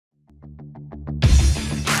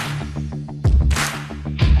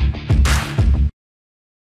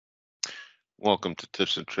Welcome to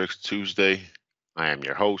Tips and Tricks Tuesday. I am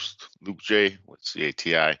your host, Luke J with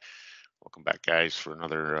CATI. Welcome back, guys, for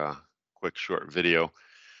another quick short video.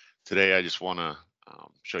 Today, I just want to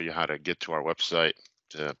show you how to get to our website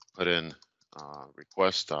to put in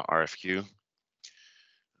request RFQ.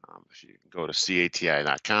 If you go to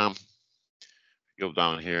cati.com, go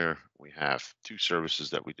down here, we have two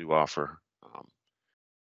services that we do offer.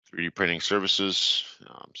 3D printing services.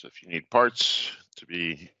 So if you need parts to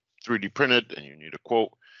be 3D printed and you need a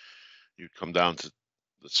quote, you'd come down to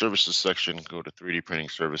the services section, go to 3D printing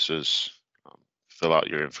services, fill out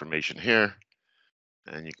your information here,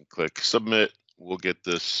 and you can click submit. We'll get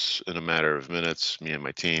this in a matter of minutes, me and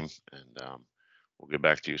my team, and we'll get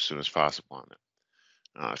back to you as soon as possible on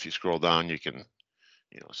it. If you scroll down, you can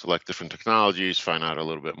select different technologies, find out a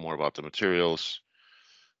little bit more about the materials.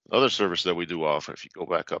 The other service that we do offer, if you go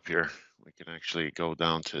back up here, we can actually go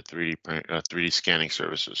down to 3D scanning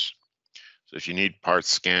services. So if you need parts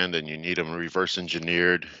scanned and you need them reverse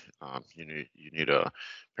engineered, you need a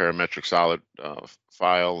parametric solid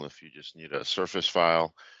file. If you just need a surface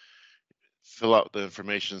file, fill out the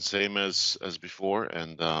information same as before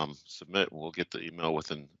and submit. We'll get the email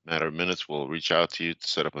within a matter of minutes. We'll reach out to you to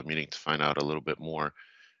set up a meeting to find out a little bit more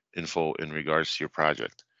info in regards to your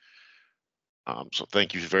project. So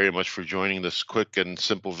thank you very much for joining this quick and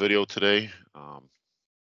simple video today.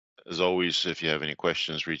 As always, if you have any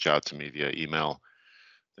questions, reach out to me via email.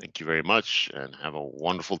 Thank you very much and have a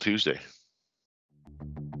wonderful Tuesday.